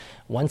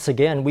Once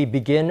again, we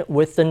begin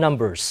with the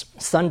numbers.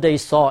 Sunday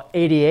saw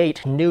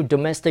 88 new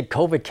domestic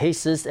COVID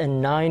cases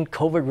and 9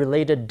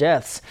 COVID-related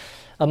deaths.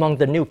 Among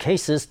the new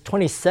cases,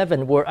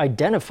 27 were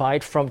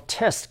identified from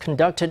tests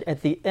conducted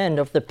at the end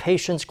of the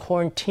patient's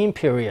quarantine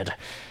period.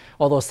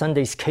 Although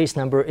Sunday's case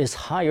number is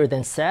higher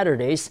than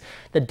Saturday's,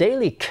 the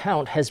daily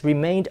count has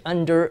remained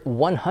under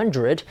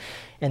 100,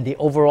 and the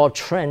overall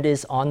trend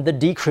is on the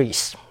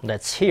decrease.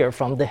 Let's hear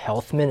from the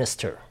health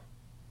minister.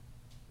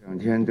 2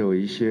天都有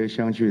一些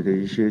相聚的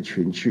一些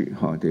群聚，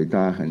对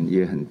大家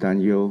也很担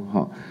忧。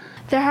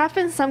There have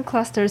been some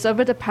clusters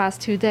over the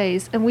past 2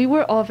 days, and we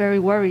were all very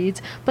worried,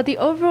 but the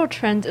overall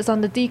trend is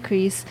on the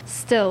decrease.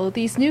 Still,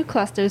 these new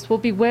clusters will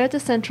be where the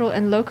central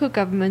and local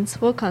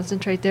governments will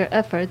concentrate their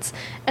efforts,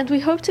 and we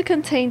hope to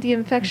contain the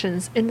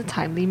infections in a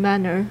timely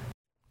manner.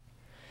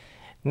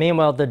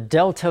 Meanwhile, the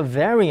Delta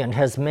variant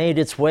has made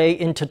its way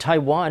into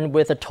Taiwan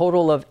with a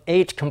total of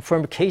 8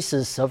 confirmed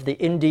cases of the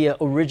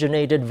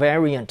India-originated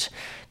variant.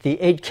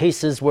 The 8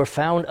 cases were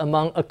found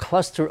among a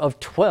cluster of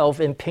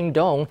 12 in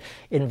Pingdong,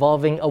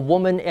 involving a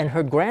woman and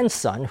her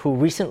grandson who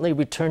recently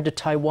returned to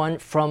Taiwan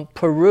from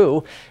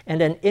Peru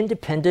and an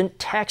independent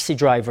taxi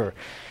driver.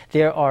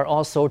 There are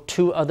also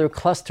 2 other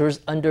clusters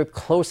under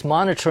close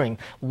monitoring,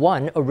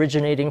 one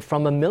originating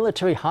from a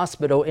military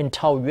hospital in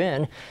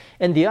Taoyuan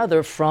and the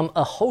other from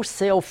a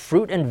wholesale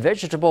fruit and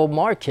vegetable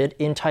market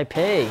in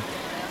Taipei.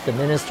 The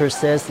minister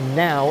says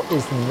now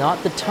is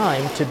not the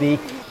time to be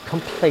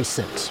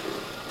complacent.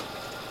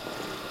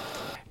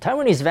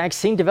 Taiwanese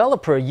vaccine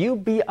developer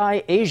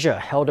UBI Asia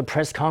held a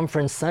press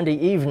conference Sunday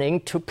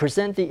evening to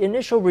present the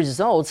initial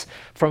results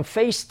from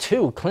Phase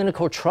 2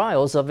 clinical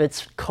trials of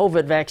its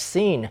COVID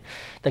vaccine.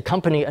 The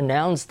company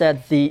announced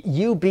that the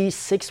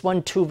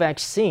UB612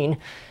 vaccine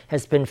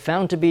has been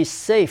found to be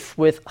safe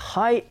with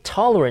high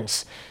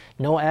tolerance.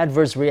 No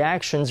adverse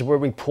reactions were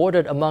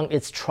reported among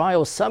its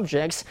trial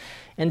subjects,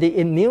 and the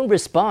immune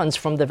response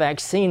from the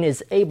vaccine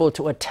is able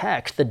to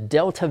attack the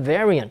Delta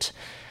variant.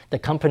 The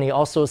company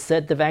also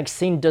said the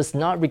vaccine does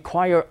not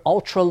require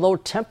ultra-low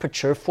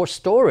temperature for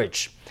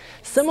storage.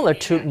 Similar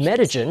to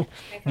Medigen,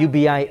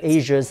 UBI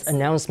Asia's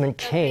announcement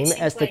came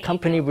as the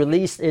company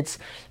released its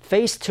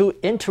Phase 2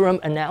 interim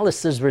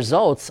analysis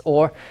results,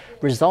 or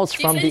results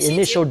from the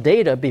initial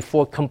data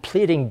before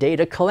completing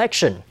data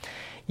collection.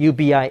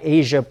 UBI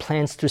Asia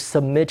plans to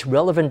submit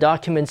relevant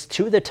documents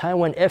to the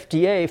Taiwan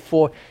FDA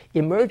for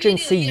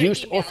emergency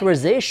use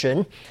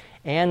authorization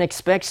and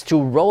expects to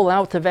roll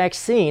out the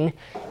vaccine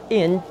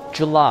in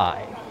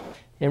July.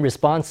 In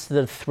response to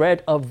the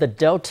threat of the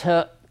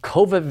Delta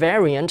COVID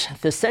variant,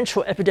 the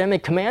Central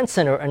Epidemic Command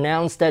Center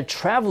announced that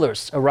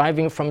travelers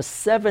arriving from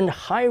 7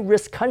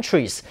 high-risk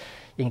countries,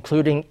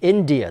 including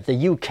India,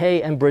 the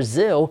UK, and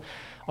Brazil,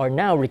 are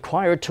now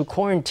required to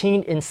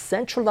quarantine in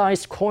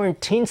centralized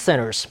quarantine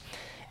centers.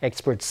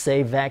 Experts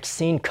say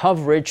vaccine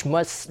coverage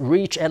must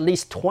reach at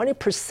least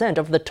 20%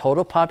 of the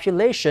total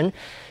population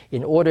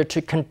in order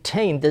to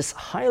contain this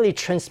highly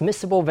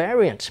transmissible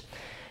variant.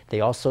 They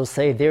also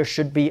say there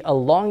should be a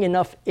long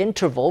enough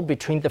interval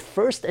between the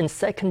first and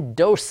second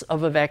dose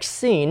of a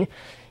vaccine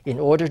in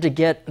order to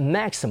get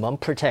maximum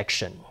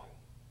protection.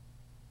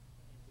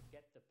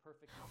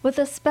 With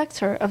the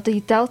specter of the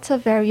Delta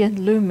variant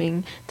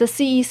looming, the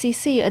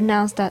CECC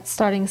announced that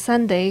starting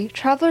Sunday,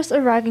 travelers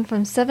arriving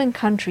from 7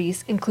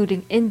 countries,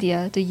 including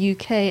India, the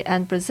UK,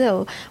 and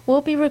Brazil,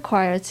 will be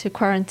required to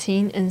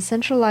quarantine in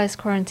centralized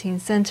quarantine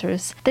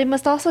centers. They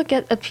must also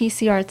get a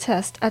PCR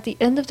test at the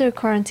end of their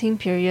quarantine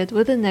period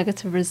with a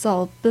negative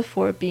result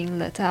before being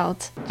let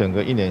out.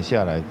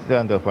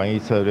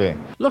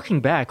 Looking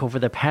back over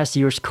the past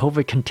year's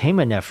COVID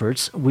containment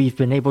efforts, we've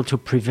been able to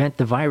prevent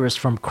the virus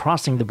from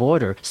crossing the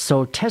border,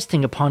 so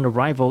testing upon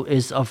arrival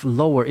is of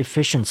lower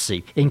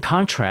efficiency. In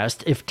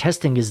contrast, if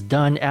testing is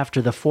done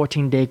after the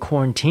 14-day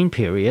quarantine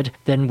period,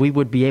 then we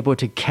would be able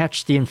to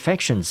catch the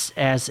infections,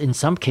 as in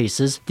some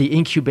cases, the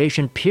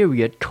incubation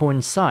period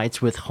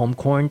coincides with home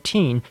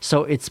quarantine,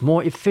 so it's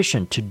more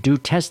efficient to do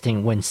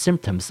testing when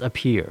symptoms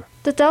appear.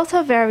 The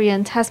Delta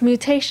variant has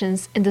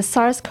mutations in the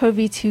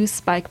SARS-CoV-2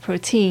 spike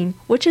protein,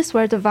 which is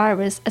where the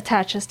virus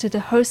attaches to the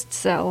host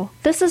cell.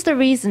 This is the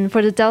reason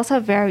for the Delta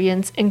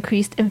variant's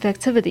increased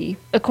infectivity.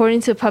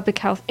 According to Public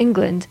Health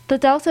England, the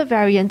Delta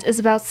variant is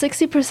about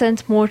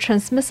 60% more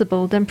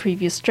transmissible than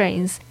previous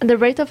strains, and the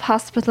rate of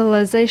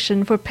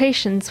hospitalization for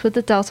patients with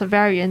the Delta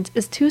variant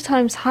is 2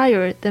 times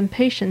higher than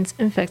patients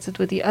infected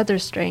with the other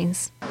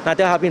strains.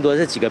 The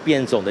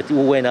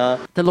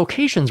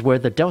locations where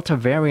the Delta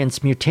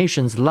variant's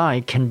mutations lie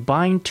can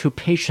bind to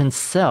patients'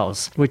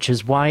 cells, which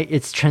is why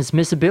its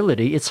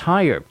transmissibility is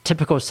higher.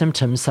 Typical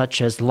symptoms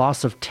such as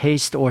loss of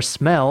taste or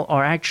smell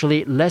are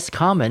actually less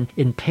common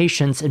in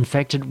patients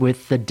infected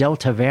with the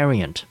Delta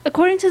variant.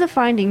 According to the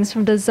findings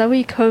from the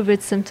Zoe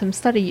COVID symptom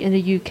study in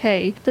the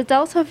UK, the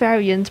Delta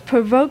variant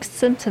provokes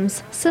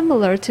symptoms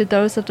similar to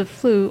those of the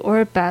flu or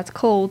a bad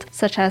cold,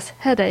 such as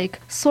headache,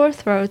 sore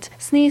throat,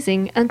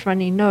 sneezing, and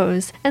runny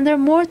nose, and they're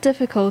more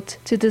difficult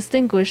to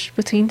distinguish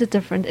between the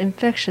different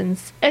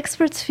infections.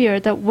 Experts fear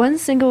that one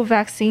single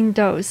vaccine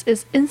dose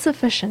is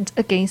insufficient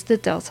against the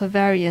Delta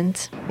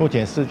variant. 目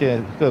前世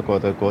界各国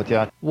的国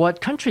家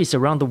What countries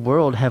around the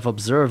world have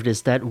observed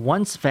is that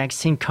once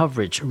vaccine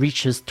coverage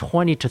reaches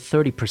 20 to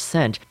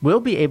 30%, we'll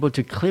be able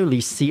to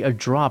clearly see a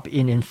drop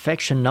in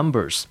infection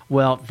numbers.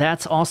 Well,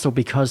 that's also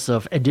because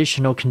of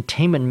additional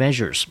containment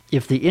measures.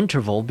 If the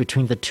interval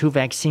between the two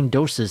vaccine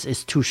doses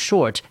is too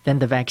short, then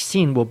the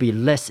vaccine will be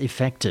less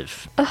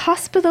effective. A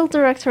hospital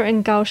director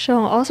in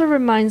Kaohsiung also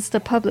reminds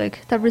the public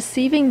that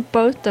receiving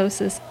both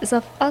doses is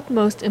of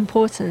utmost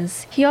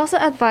importance. He also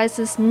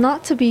advises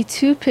not to be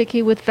too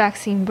picky with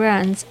vaccine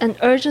brands and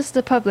urges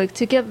the public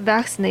to get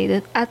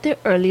vaccinated at their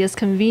earliest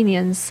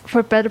convenience.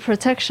 For better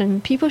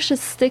protection, people should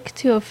stick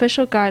to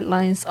official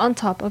guidelines on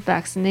top of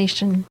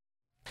vaccination.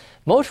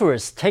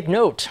 Motorists, take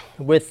note.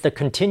 With the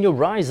continued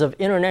rise of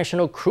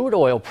international crude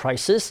oil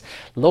prices,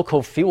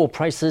 local fuel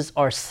prices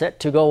are set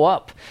to go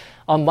up.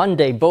 On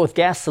Monday, both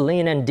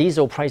gasoline and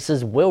diesel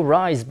prices will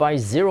rise by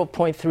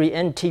 0.3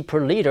 NT per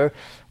liter,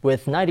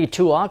 with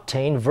 92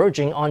 octane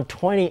verging on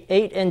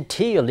 28 NT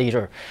a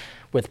liter.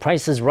 With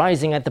prices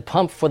rising at the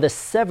pump for the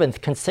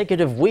 7th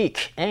consecutive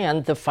week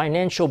and the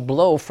financial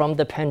blow from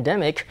the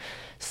pandemic,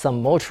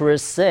 some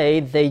motorists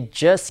say they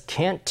just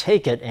can't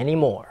take it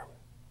anymore.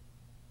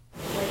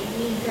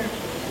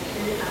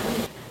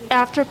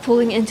 After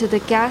pulling into the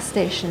gas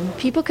station,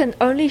 people can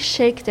only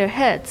shake their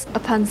heads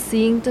upon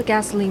seeing the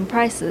gasoline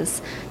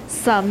prices.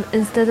 Some,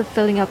 instead of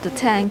filling up the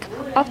tank,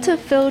 opt to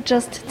fill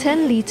just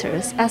 10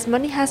 liters as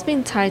money has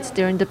been tight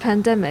during the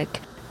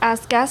pandemic.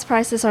 As gas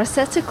prices are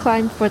set to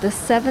climb for the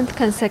 7th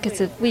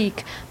consecutive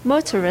week,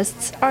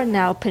 motorists are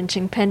now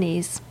pinching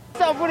pennies.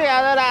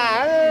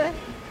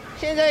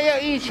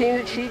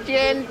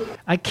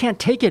 I can't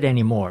take it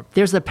anymore.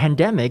 There's a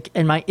pandemic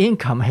and my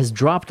income has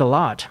dropped a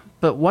lot.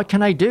 But what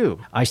can I do?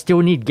 I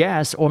still need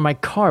gas or my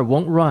car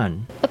won't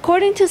run.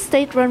 According to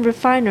state-run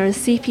refiners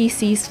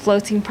CPC's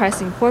floating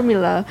pricing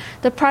formula,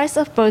 the price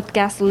of both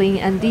gasoline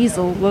and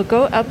diesel will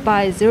go up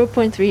by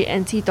 0.3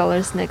 NT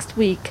dollars next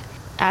week.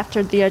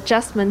 After the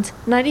adjustment,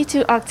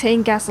 92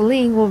 octane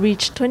gasoline will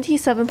reach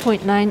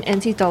 27.9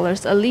 NT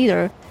dollars a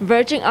liter,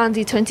 verging on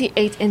the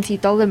 28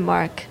 NT dollar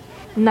mark.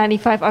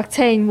 95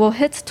 octane will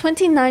hit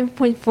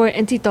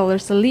 29.4 NT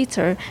dollars a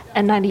liter,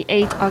 and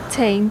 98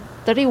 octane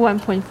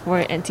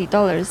 31.4 NT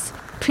dollars.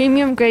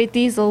 Premium grade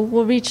diesel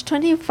will reach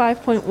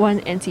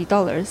 25.1 NT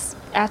dollars.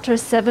 After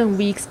 7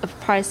 weeks of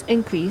price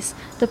increase,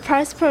 the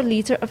price per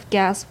liter of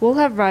gas will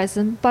have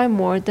risen by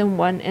more than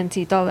 1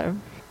 NT dollar.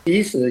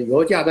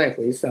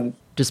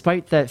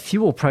 Despite that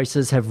fuel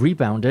prices have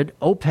rebounded,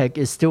 OPEC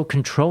is still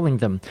controlling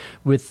them.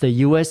 With the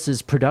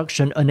U.S.'s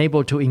production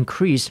unable to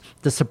increase,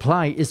 the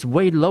supply is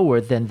way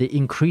lower than the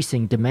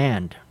increasing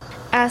demand.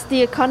 As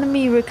the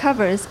economy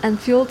recovers and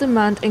fuel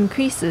demand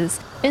increases,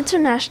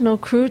 international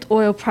crude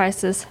oil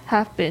prices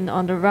have been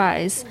on the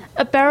rise.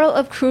 A barrel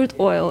of crude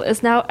oil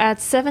is now at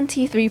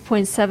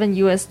 $73.7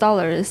 US,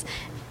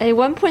 a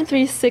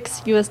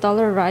 1.36 US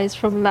dollar rise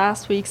from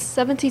last week's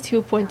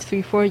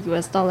 $72.34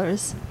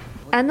 US.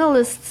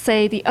 Analysts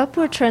say the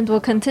upward trend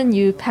will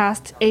continue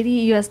past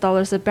 $80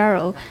 US a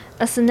barrel,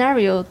 a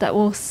scenario that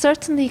will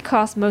certainly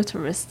cause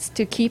motorists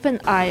to keep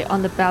an eye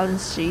on the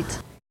balance sheet.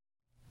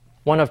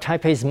 One of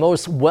Taipei's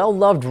most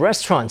well-loved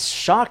restaurants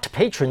shocked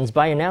patrons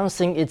by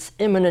announcing its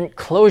imminent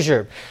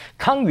closure.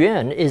 Kang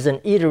Yuan is an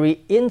eatery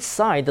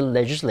inside the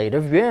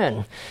Legislative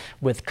Yuan.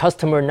 With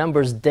customer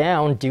numbers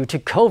down due to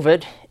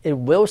COVID, it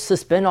will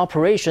suspend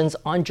operations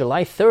on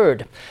July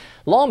 3rd.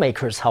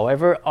 Lawmakers,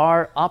 however,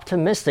 are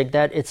optimistic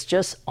that it's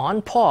just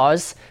on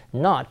pause,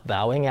 not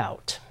bowing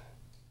out.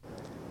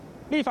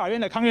 立法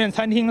院的康苑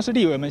餐厅是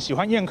立委们喜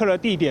欢宴客的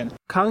地点。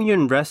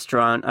 Kangyun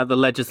Restaurant at the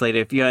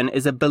Legislative Yuan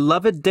is a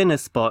beloved dinner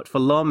spot for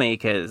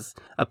lawmakers.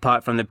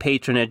 Apart from the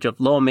patronage of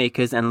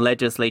lawmakers and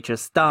legislature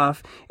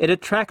staff, it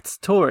attracts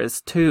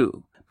tourists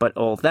too. But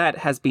all that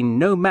has been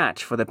no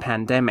match for the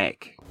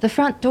pandemic. The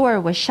front door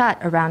was shut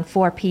around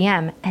 4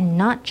 p.m. and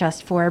not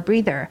just for a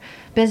breather.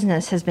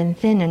 Business has been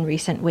thin in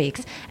recent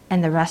weeks,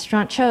 and the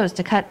restaurant chose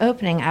to cut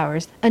opening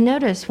hours. A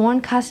notice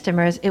warned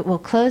customers it will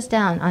close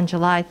down on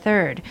July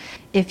 3rd.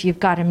 If you've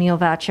got a meal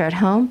voucher at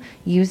home,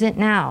 use it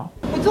now.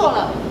 不做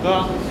了。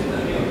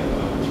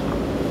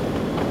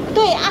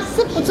对啊，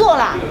是不做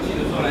了。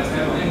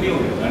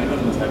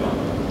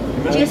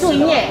结束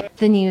营业。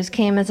 The news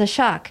came as a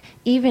shock,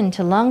 even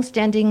to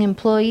long-standing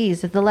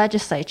employees of the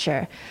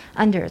legislature.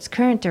 Under its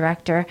current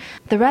director,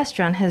 the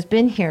restaurant has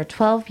been here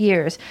 12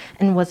 years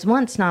and was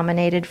once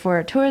nominated for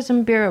a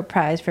Tourism Bureau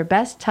Prize for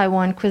Best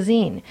Taiwan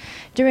Cuisine.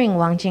 During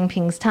Wang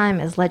Jingping's time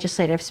as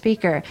legislative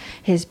speaker,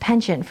 his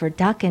penchant for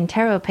duck and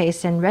taro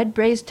paste and red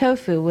braised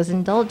tofu was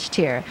indulged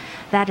here.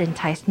 That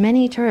enticed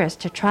many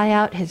tourists to try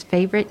out his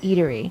favorite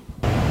eatery.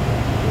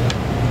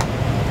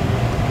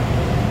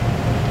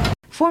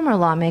 Former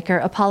lawmaker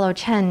Apollo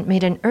Chen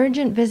made an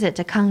urgent visit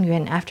to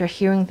Kangyuan after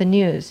hearing the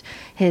news.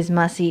 His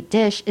must-eat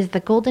dish is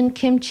the golden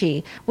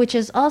kimchi, which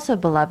is also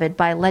beloved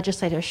by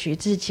legislator Xu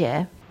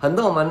Zhijie. 很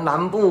多我们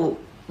南部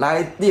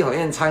来立法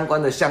院参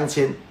观的乡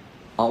亲，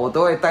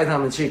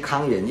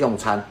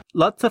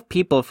 Lots of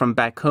people from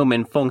back home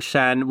in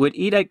Fengshan would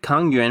eat at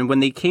Kangyuan when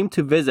they came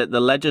to visit the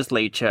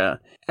legislature.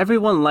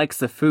 Everyone likes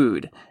the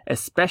food,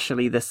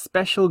 especially the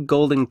special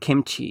golden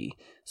kimchi.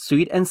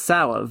 Sweet and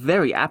sour,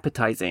 very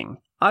appetizing.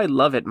 I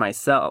love it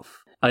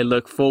myself. I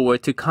look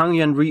forward to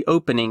Kangyuan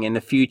reopening in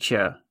the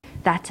future.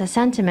 That's a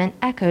sentiment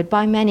echoed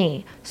by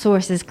many.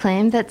 Sources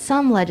claim that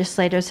some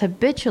legislators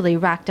habitually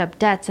racked up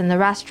debts in the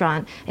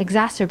restaurant,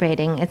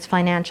 exacerbating its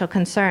financial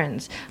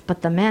concerns.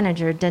 But the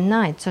manager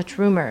denied such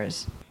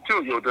rumors.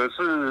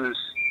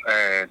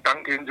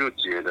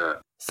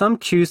 Some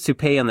choose to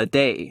pay on the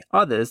day,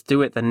 others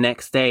do it the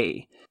next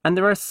day. And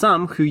there are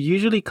some who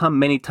usually come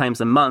many times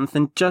a month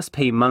and just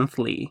pay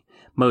monthly.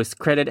 Most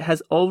credit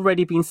has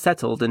already been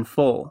settled in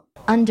full.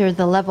 Under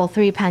the Level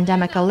 3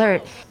 pandemic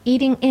alert,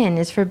 eating in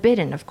is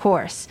forbidden, of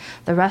course.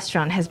 The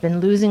restaurant has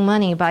been losing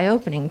money by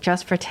opening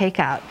just for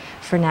takeout.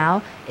 For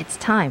now, it's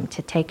time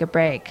to take a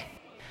break.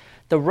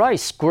 The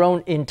rice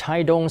grown in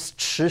Taidong's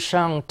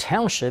Chishang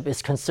Township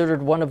is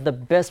considered one of the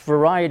best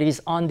varieties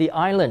on the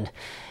island.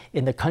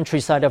 In the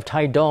countryside of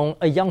Taidong,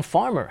 a young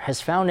farmer has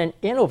found an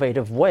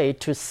innovative way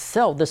to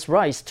sell this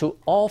rice to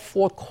all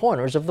four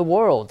corners of the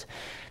world.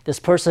 This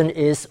person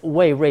is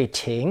Wei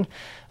Rui-ting,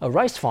 a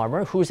rice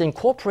farmer who's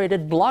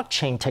incorporated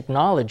blockchain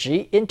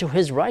technology into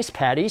his rice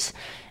paddies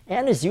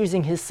and is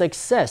using his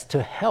success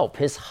to help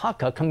his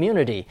Hakka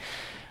community.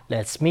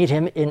 Let's meet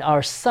him in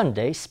our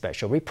Sunday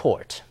special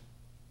report.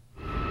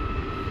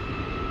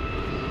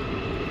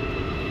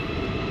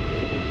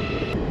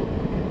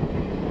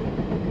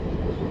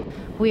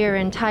 We are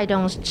in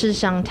Taidong's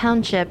Chishang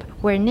Township,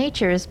 where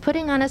nature is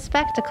putting on a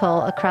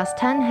spectacle across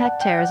 10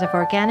 hectares of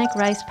organic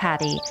rice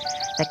paddy.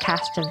 The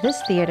cast of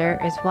this theater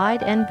is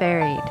wide and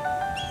varied.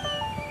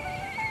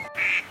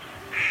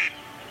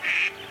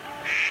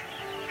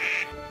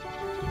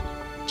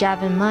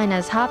 Javan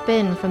mynas hop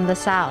in from the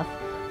south.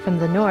 From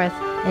the north,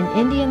 an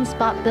Indian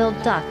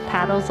spot-billed duck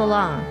paddles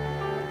along.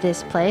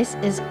 This place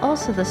is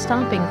also the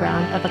stomping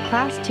ground of a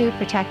Class II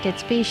protected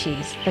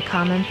species, the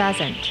common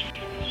pheasant.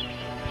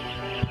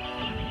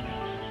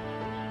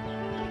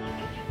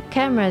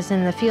 Cameras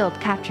in the field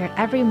capture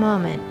every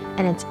moment,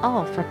 and it's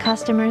all for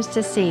customers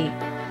to see.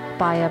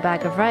 Buy a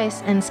bag of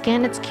rice and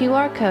scan its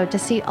QR code to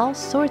see all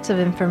sorts of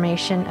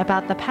information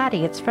about the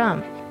paddy it's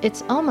from.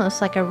 It's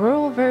almost like a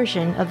rural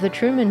version of The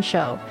Truman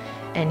Show.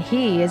 And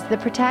he is the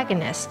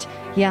protagonist,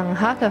 young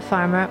Hakka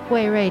farmer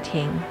Wei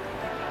Rui-ting.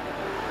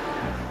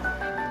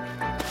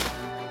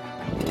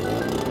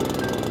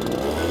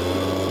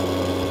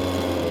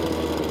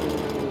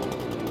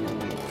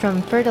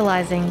 From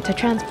fertilizing to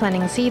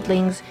transplanting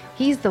seedlings,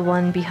 he's the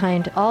one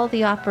behind all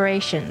the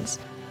operations.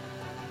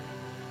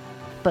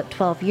 But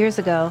 12 years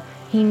ago,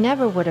 he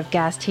never would have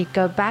guessed he'd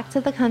go back to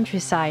the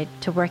countryside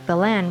to work the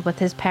land with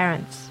his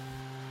parents.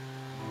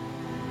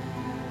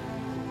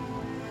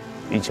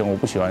 I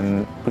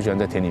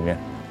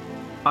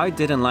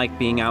didn't like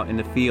being out in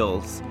the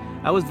fields.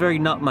 I was very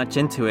not much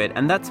into it,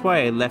 and that's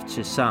why I left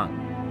Chishang.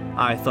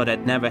 I thought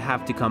I'd never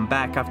have to come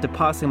back after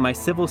passing my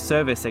civil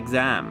service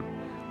exam.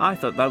 I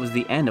thought that was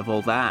the end of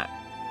all that.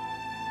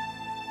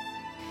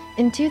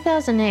 In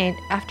 2008,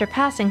 after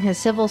passing his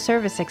civil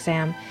service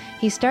exam,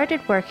 he started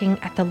working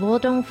at the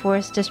Luodong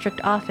Forest District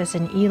office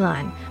in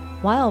Yilan,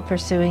 while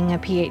pursuing a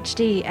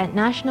PhD at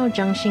National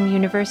Zhengxing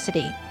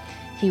University.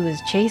 He was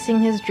chasing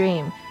his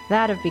dream,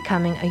 that of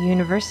becoming a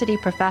university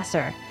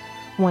professor.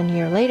 1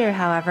 year later,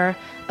 however,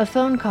 a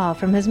phone call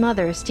from his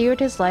mother steered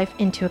his life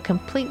into a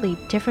completely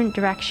different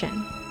direction.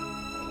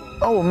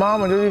 我妈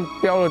妈就是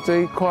标了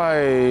这一块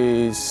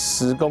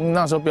10公，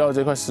那时候标了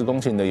这块10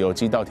公顷的有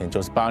机稻田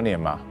，98年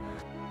嘛。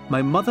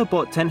My mother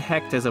bought 10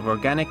 hectares of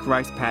organic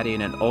rice paddy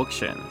in an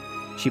auction.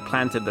 She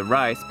planted the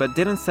rice but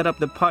didn't set up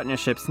the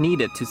partnerships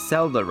needed to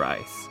sell the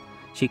rice.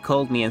 She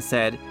called me and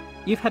said,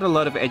 "You've had a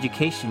lot of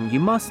education, you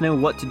must know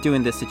what to do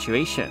in this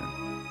situation."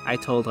 I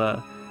told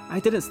her,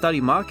 "I didn't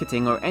study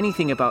marketing or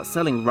anything about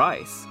selling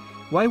rice.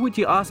 Why would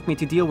you ask me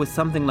to deal with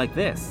something like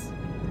this?"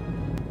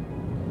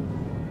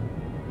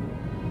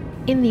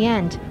 In the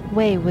end,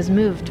 Wei was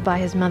moved by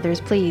his mother's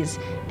pleas,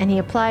 and he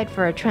applied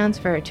for a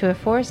transfer to a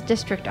forest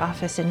district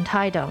office in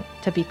Taidong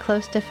to be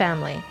close to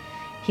family.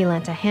 He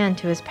lent a hand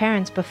to his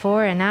parents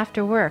before and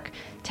after work,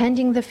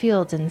 tending the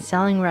fields and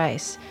selling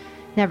rice.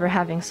 Never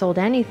having sold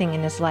anything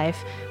in his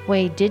life,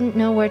 Wei didn't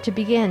know where to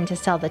begin to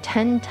sell the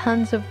 10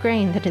 tons of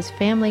grain that his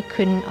family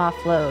couldn't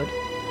offload.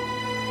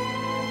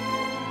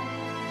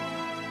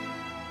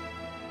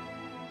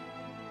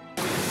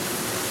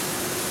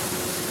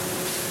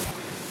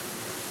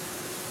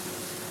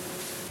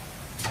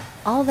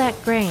 All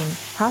that grain,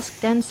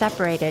 husked and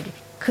separated,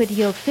 could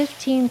yield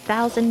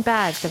 15,000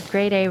 bags of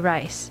grade A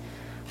rice.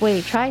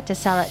 Wei tried to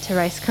sell it to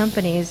rice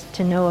companies,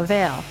 to no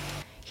avail.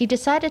 He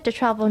decided to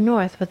travel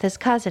north with his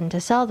cousin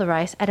to sell the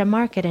rice at a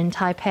market in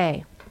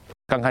Taipei.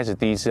 刚开始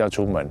第一次要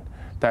出门，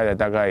带了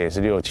大概也是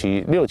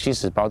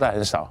60-70包，但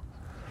很少。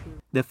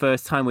 The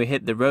first time we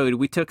hit the road,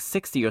 we took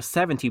 60 or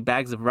 70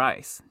 bags of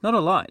rice. Not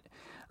a lot.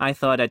 I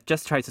thought I'd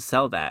just try to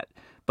sell that.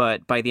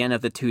 But by the end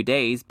of the 2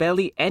 days,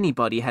 barely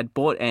anybody had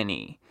bought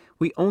any.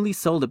 We only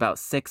sold about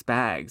 6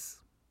 bags.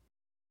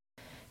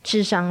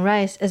 Chishang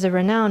Rice is a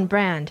renowned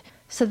brand,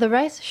 so the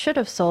rice should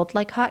have sold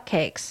like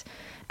hotcakes.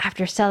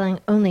 After selling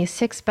only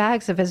 6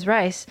 bags of his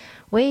rice,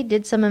 Wei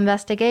did some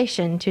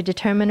investigation to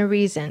determine a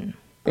reason.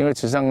 因为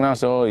池上那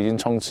时候已经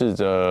充斥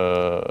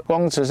着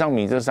光池上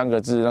米这3个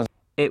字。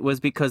 It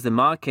was because the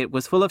market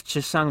was full of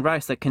Chishang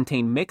rice that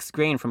contained mixed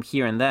grain from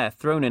here and there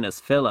thrown in as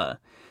filler,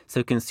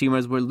 so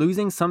consumers were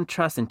losing some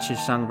trust in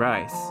Chishang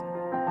rice.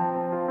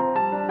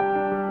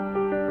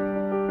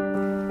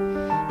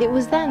 It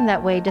was then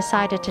that Wei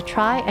decided to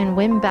try and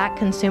win back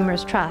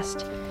consumers'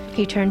 trust.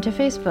 He turned to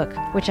Facebook,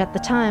 which at the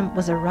time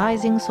was a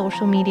rising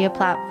social media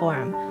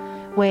platform.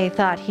 Wei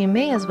thought he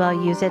may as well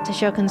use it to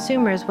show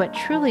consumers what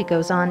truly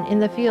goes on in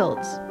the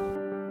fields.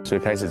 所以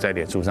开始在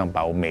脸书上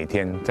把我每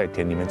天在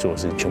田里面做的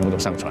事全部都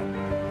上传。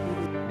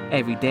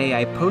 Every day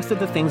I posted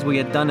the things we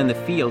had done in the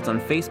fields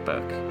on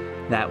Facebook.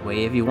 That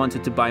way, if you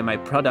wanted to buy my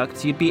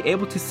products, you'd be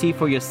able to see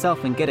for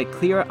yourself and get a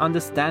clearer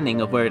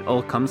understanding of where it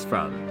all comes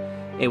from.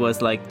 It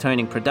was like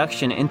turning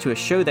production into a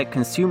show that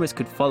consumers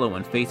could follow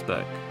on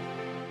Facebook.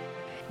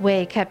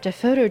 Wei kept a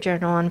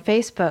photojournal on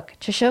Facebook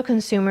to show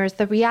consumers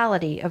the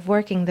reality of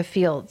working the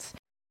fields.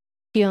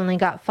 He only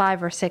got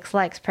 5 or 6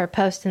 likes per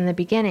post in the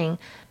beginning,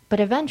 but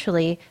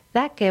eventually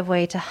that gave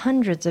way to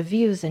hundreds of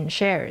views and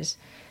shares.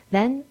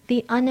 Then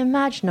the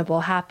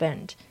unimaginable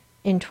happened.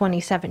 In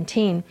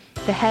 2017,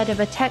 the head of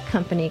a tech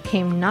company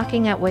came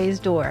knocking at Wei's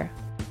door.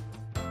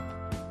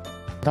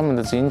 他们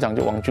的执行长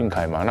就王俊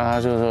凯嘛，那他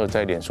就说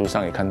在脸书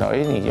上也看到，哎，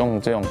你用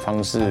这种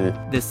方式。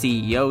 The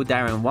CEO,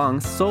 Darren Wang,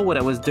 saw what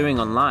I was doing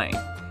online.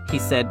 He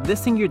said,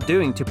 this thing you're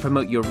doing to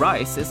promote your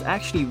rice is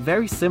actually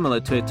very similar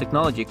to a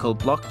technology called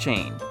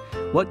blockchain.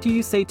 What do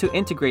you say to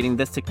integrating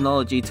this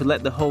technology to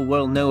let the whole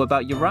world know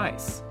about your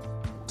rice?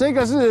 这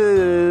个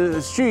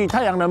是去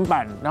太阳能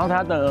板，然后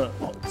它的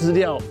资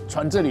料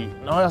传这里，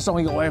然后要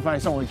送一个 WiFi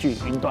送回去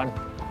云端，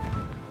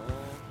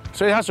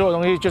所以它所有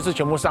东西就是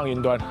全部上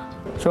云端。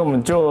所以我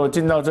们就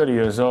进到这里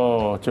的时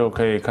候，就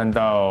可以看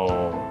到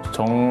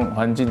从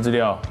环境资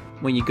料。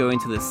 When you go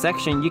into this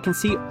section, you can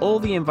see all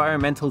the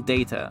environmental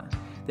data.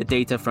 The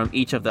data from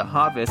each of the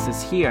harvests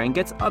is here and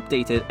gets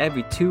updated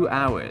every 2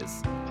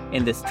 hours.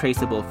 In this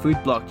traceable food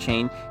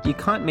blockchain, you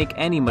can't make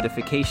any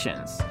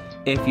modifications.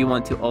 If you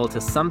want to alter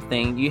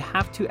something, you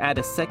have to add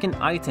a second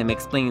item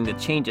explaining the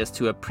changes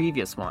to a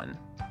previous one.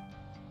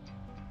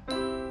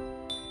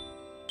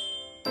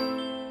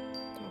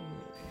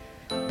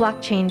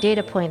 Blockchain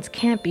data points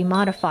can't be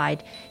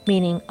modified,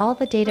 meaning all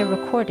the data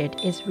recorded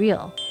is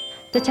real.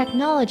 The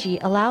technology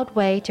allowed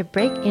Wei to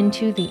break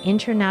into the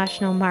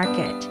international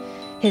market.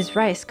 His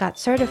rice got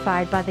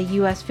certified by the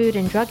US Food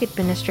and Drug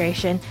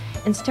Administration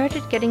and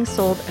started getting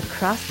sold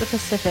across the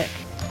Pacific.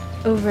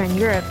 Over in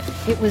Europe,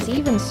 it was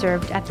even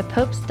served at the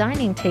Pope's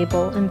dining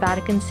table in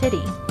Vatican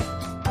City.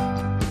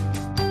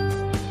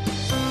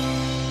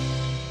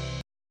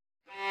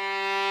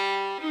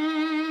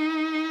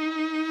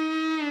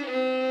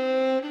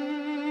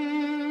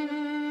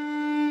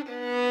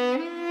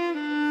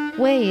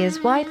 Wei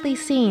is widely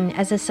seen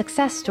as a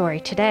success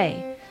story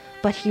today,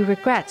 but he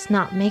regrets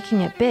not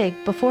making it big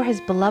before his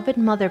beloved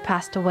mother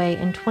passed away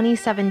in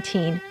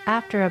 2017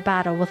 after a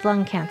battle with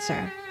lung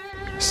cancer.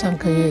 3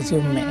个月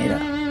就没了，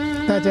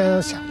大家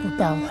都想不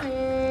到。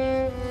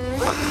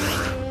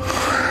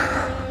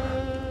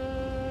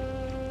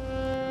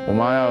我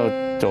妈要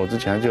走之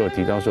前就有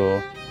提到说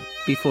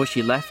Before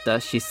she left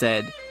us, she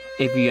said,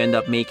 if you end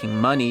up making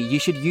money, you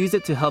should use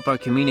it to help our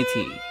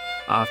community.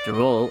 After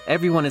all,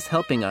 everyone is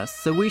helping us,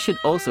 so we should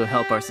also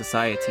help our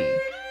society.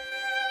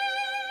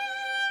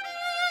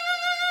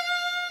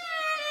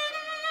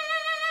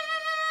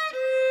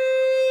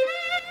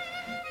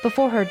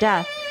 Before her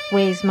death,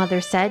 Wei's mother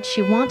said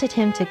she wanted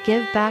him to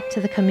give back to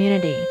the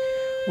community.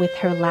 With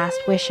her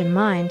last wish in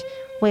mind,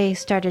 Wei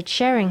started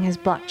sharing his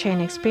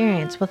blockchain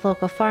experience with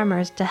local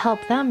farmers to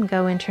help them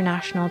go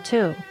international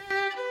too.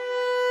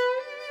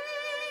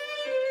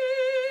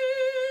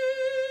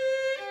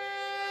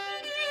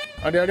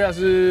 Liao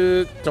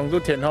是总督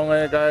田丰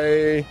的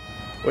该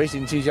微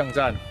型气象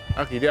站，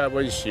去了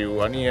要受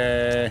安尼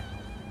的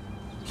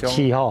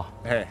气候，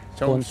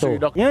温度，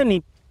因为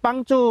你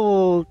帮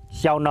助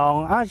小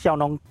农啊，小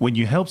农。When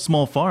you help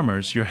small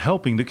farmers, you're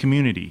helping the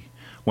community.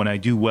 When I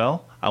do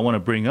well, I want to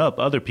bring up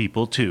other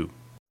people too.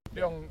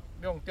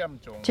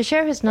 To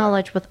share his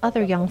knowledge with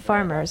other young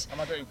farmers,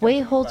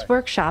 Wei holds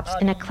workshops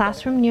in a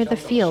classroom near the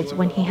fields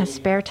when he has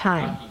spare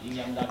time.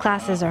 The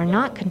classes are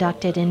not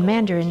conducted in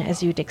Mandarin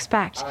as you'd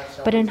expect,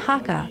 but in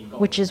Hakka,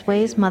 which is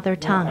Wei's mother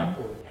tongue.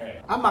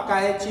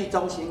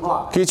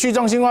 去去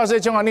中心化是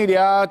像安尼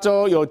俩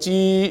做有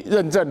机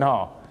认证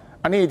哈，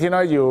安尼听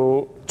到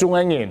有中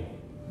文人，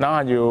然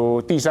后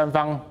有第三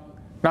方，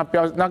那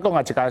讲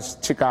啊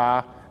一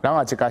家。 Wei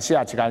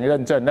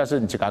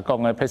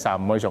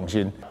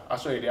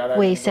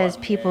says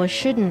people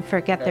shouldn't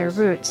forget their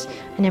roots.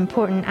 An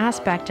important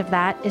aspect of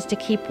that is to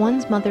keep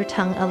one's mother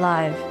tongue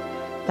alive.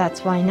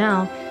 That's why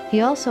now He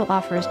also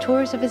offers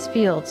tours of his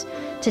fields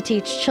to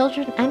teach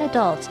children and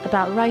adults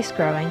about rice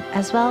growing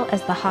as well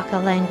as the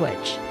Hakka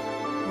language.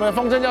 我们的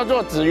风筝叫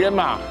做子渊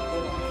嘛，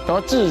什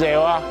么自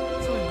由啊？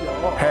自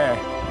由。嘿，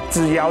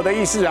子尧的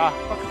意思啊，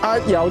啊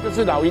尧就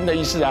是老鹰的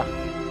意思啊。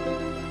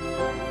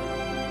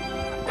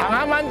行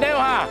行慢点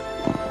哈。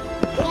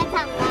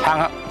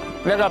行，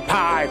那个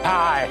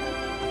拍。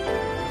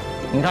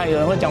你看有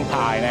人会讲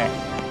拍呢。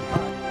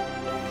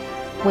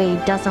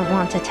Wade doesn't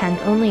want to tend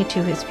only to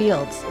his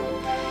fields.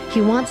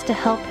 He wants to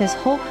help his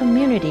whole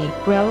community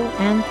grow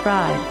and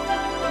thrive.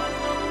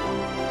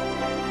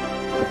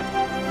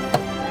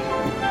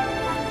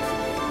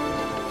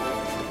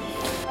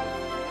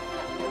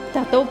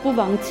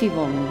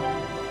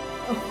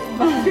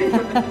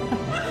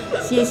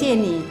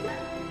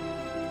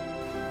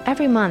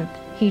 Every month,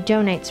 he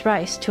donates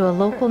rice to a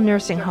local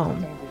nursing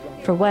home.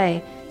 For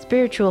Wei,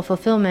 spiritual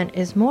fulfillment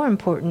is more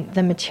important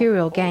than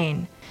material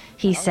gain.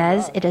 He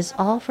says it is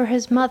all for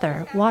his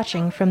mother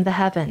watching from the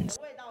heavens.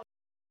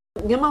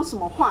 你有没有什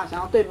么话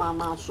想要对妈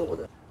妈说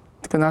的？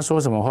跟她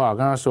说什么话？跟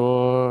她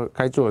说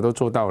该做的都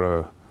做到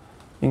了，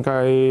应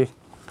该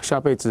下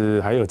辈子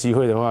还有机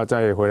会的话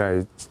再回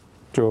来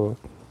就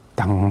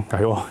当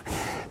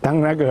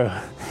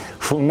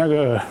那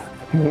个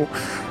母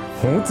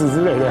子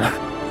之类的。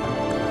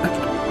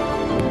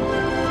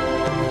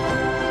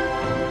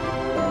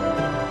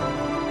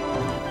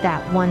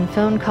That one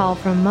phone call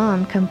from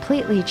Mom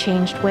completely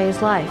changed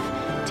Wei's life,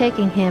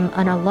 taking him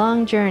on a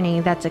long journey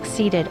that's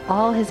exceeded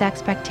all his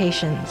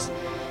expectations.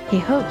 He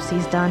hopes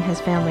he's done his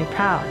family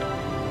proud.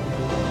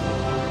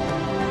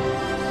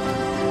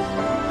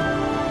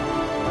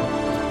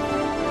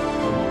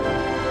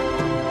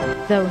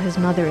 Though his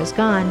mother is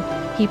gone,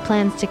 he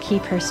plans to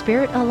keep her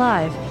spirit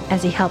alive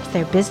as he helps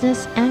their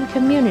business and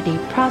community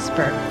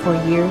prosper for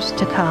years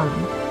to come.